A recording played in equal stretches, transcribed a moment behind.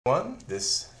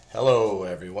Hello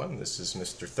everyone, this is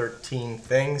Mr. 13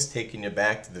 Things taking you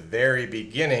back to the very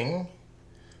beginning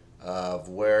of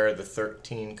where the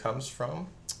 13 comes from.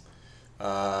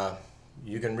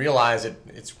 You can realize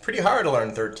it's pretty hard to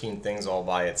learn 13 things all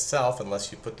by itself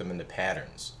unless you put them into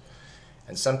patterns.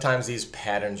 And sometimes these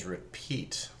patterns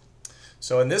repeat.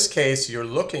 So in this case, you're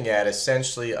looking at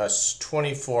essentially a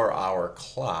 24-hour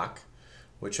clock,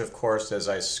 which of course, as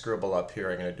I scribble up here,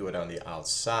 I'm going to do it on the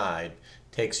outside,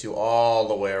 takes you all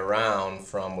the way around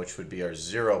from, which would be our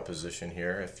 0 position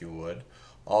here, if you would,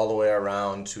 all the way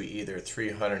around to either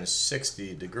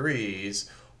 360 degrees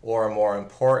or, more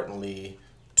importantly,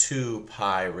 2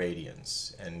 pi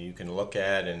radians. And you can look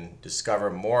at and discover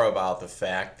more about the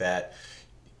fact that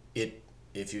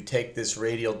if you take this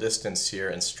radial distance here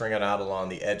and string it out along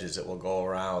the edges, it will go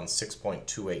around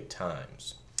 6.28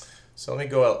 times. So let me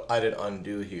go edit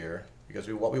undo here, because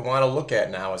what we want to look at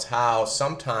now is how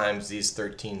sometimes these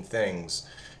 13 things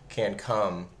can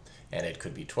come, and it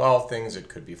could be 12 things, it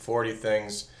could be 40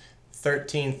 things.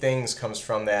 13 things comes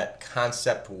from that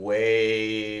concept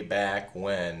way back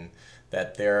when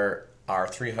that there are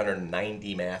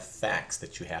 390 math facts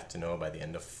that you have to know by the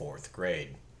end of 4th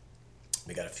grade.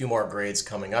 We got a few more grades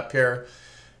coming up here,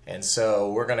 and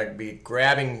so we're going to be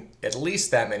grabbing at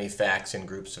least that many facts in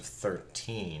groups of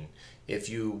 13 if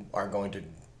you are going to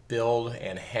build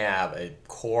and have a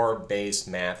core-based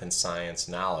math and science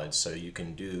knowledge, so you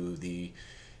can do the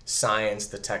science,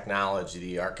 the technology,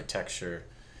 the architecture,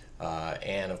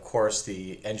 and of course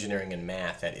the engineering and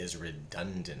math that is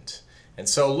redundant. And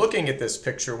so looking at this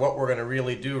picture, what we're going to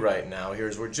really do right now here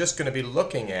is we're just going to be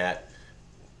looking at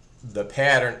the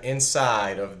pattern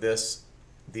inside of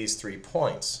these 3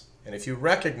 points. And if you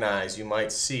recognize, you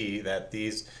might see that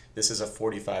this is a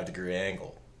 45-degree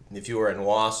angle. If you were in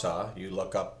Wausau, you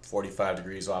look up 45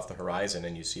 degrees off the horizon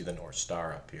and you see the North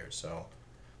Star up here. So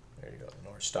there you go, the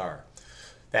North Star.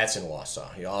 That's in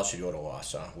Wausau. You all should go to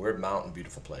Wausau. Weird mountain,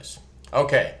 beautiful place.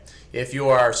 Okay, if you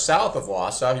are south of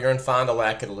Wausau, you're in Fond du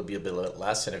Lac, it'll be a bit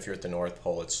less, and if you're at the North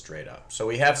Pole, it's straight up. So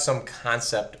we have some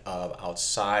concept of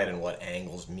outside and what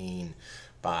angles mean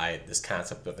by this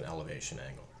concept of an elevation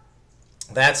angle.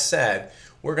 That said,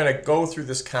 we're going to go through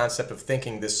this concept of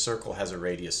thinking this circle has a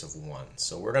radius of 1.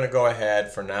 So we're going to go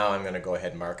ahead, for now, I'm going to go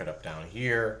ahead and mark it up down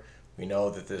here. We know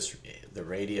that the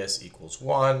radius equals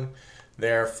 1,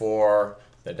 therefore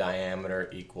the diameter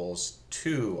equals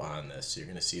 2 on this. You're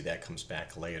going to see that comes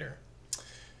back later.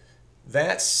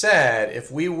 That said,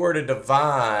 if we were to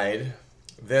divide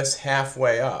this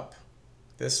halfway up,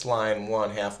 this line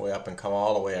 1 halfway up and come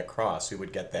all the way across, we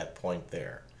would get that point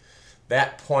there.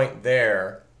 That point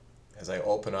there, as I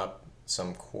open up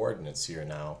some coordinates here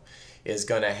now, is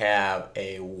going to have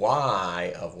a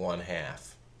y of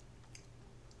 1/2.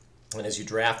 And as you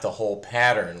draft the whole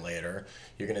pattern later,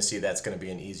 you're going to see that's going to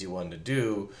be an easy one to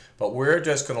do. But we're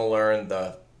just going to learn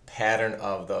the pattern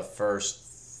of the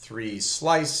first 3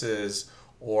 slices,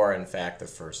 or in fact the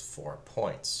first 4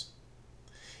 points.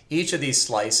 Each of these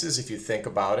slices, if you think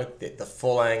about it, the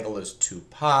full angle is 2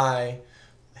 pi,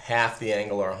 half the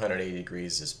angle, or 180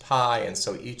 degrees, is pi, and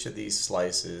so each of these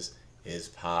slices is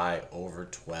pi over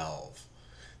 12.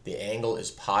 The angle is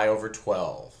pi over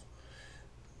 12.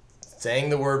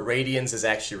 Saying the word radians is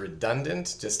actually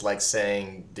redundant, just like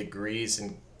saying degrees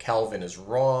in Kelvin is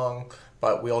wrong,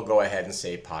 but we'll go ahead and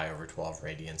say pi over 12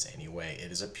 radians anyway.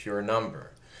 It is a pure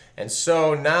number. And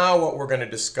so now what we're going to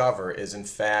discover is, in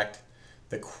fact,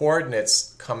 the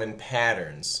coordinates come in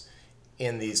patterns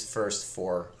in these first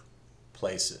 4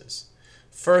 places.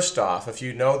 First off, if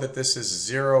you know that this is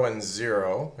 0 and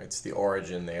 0, it's the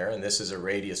origin there, and this is a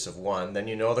radius of 1, then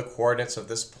you know the coordinates of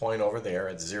this point over there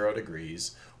at 0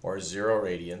 degrees, or 0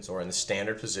 radians, or in the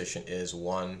standard position, is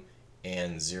 1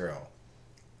 and 0.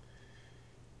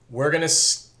 We're going to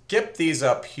skip these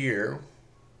up here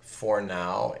for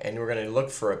now, and we're going to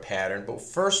look for a pattern, but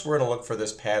first we're going to look for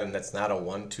this pattern that's not a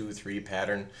 1, 2, 3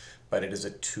 pattern, but it is a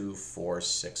 2, 4,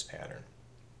 6 pattern.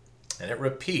 And it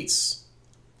repeats.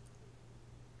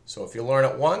 So if you learn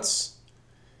it once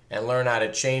and learn how to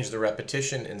change the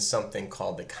repetition in something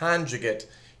called the conjugate,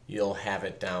 you'll have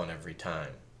it down every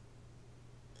time.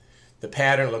 The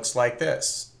pattern looks like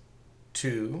this: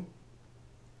 2,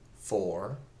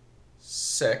 4,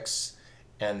 6,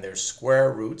 and there's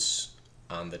square roots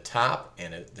on the top,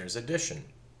 and there's addition.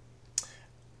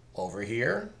 Over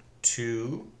here,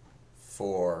 2,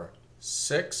 4,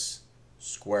 6,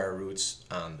 square roots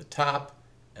on the top,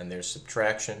 and there's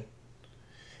subtraction.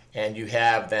 And you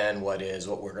have then what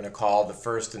we're going to call the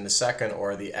first and the second,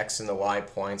 or the x and the y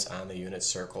points on the unit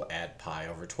circle at pi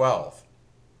over 12.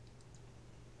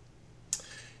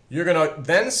 You're going to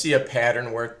then see a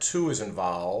pattern where 2 is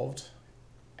involved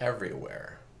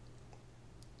everywhere.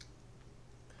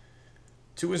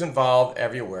 2 is involved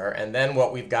everywhere, and then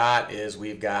what we've got is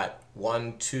we've got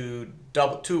 1, 2,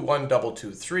 double 2, 1, double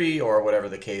 2, 3, or whatever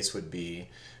the case would be.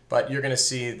 But you're going to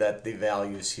see that the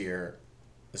values here,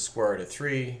 the square root of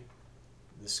 3,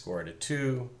 the square root of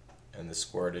 2, and the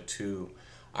square root of 2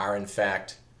 are in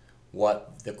fact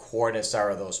what the coordinates are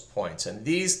of those points. And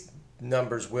these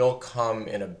numbers will come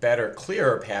in a better,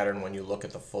 clearer pattern when you look at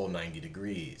the full 90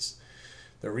 degrees.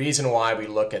 The reason why we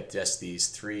look at just these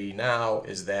 3 now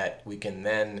is that we can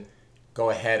then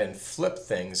go ahead and flip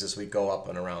things as we go up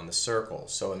and around the circle.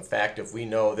 So in fact, if we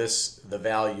know the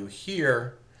value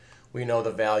here, we know the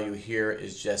value here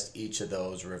is just each of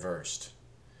those reversed.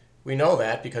 We know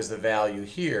that because the value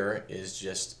here is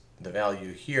just the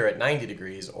value here at 90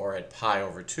 degrees, or at pi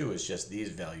over 2 is just these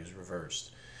values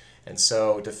reversed. And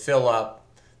so to fill up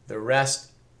the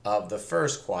rest of the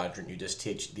first quadrant, you just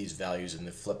teach these values and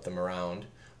then flip them around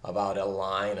about a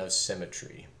line of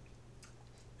symmetry.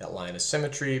 That line of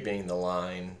symmetry being the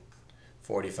line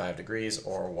 45 degrees,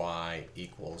 or y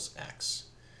equals x.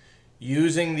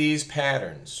 Using these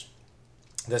patterns,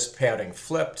 this pattern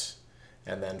flipped,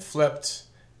 and then flipped,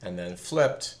 and then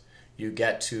flipped, you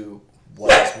get to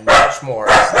what is much more,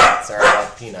 sorry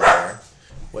about peanut there,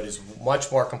 what is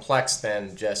much more complex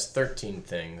than just 13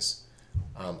 things,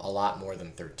 a lot more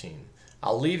than 13.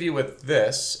 I'll leave you with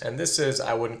this, and this is,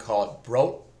 I wouldn't call it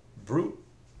brute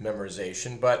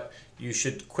memorization, but you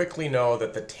should quickly know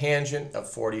that the tangent of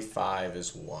 45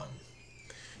 is 1.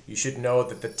 You should know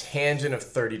that the tangent of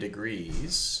 30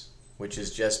 degrees, which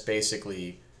is just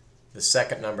basically the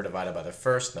second number divided by the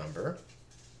first number,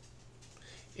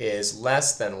 is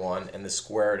less than 1, and the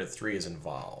square root of 3 is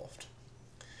involved.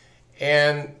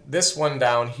 And this one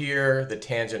down here, the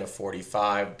tangent of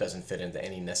 45, doesn't fit into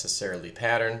any necessarily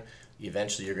pattern.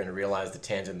 Eventually you're going to realize the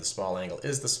tangent of the small angle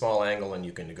is the small angle, and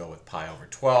you can go with pi over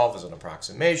 12 as an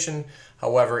approximation.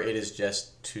 However, it is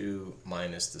just 2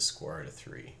 minus the square root of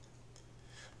 3.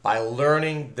 By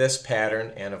learning this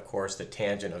pattern, and of course the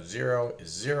tangent of 0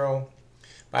 is 0,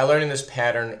 by learning this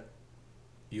pattern,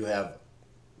 you have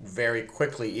very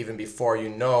quickly, even before you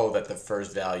know that the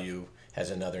first value has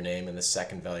another name, and the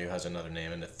second value has another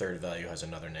name, and the third value has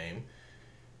another name,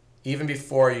 even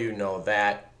before you know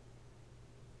that,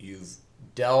 you've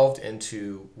delved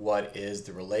into what is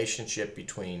the relationship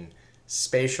between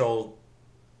spatial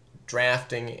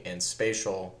drafting and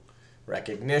spatial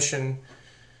recognition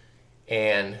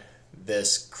and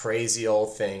this crazy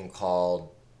old thing called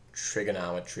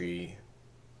trigonometry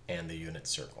and the unit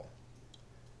circle.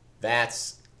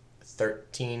 That's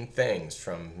 13 things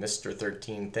from Mr.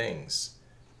 13 Things.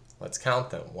 Let's count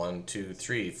them. 1, 2,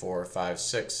 3, 4, 5,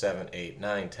 6, 7, 8,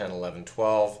 9, 10, 11,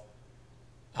 12.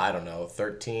 I don't know,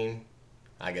 13?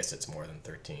 I guess it's more than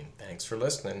 13. Thanks for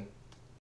listening.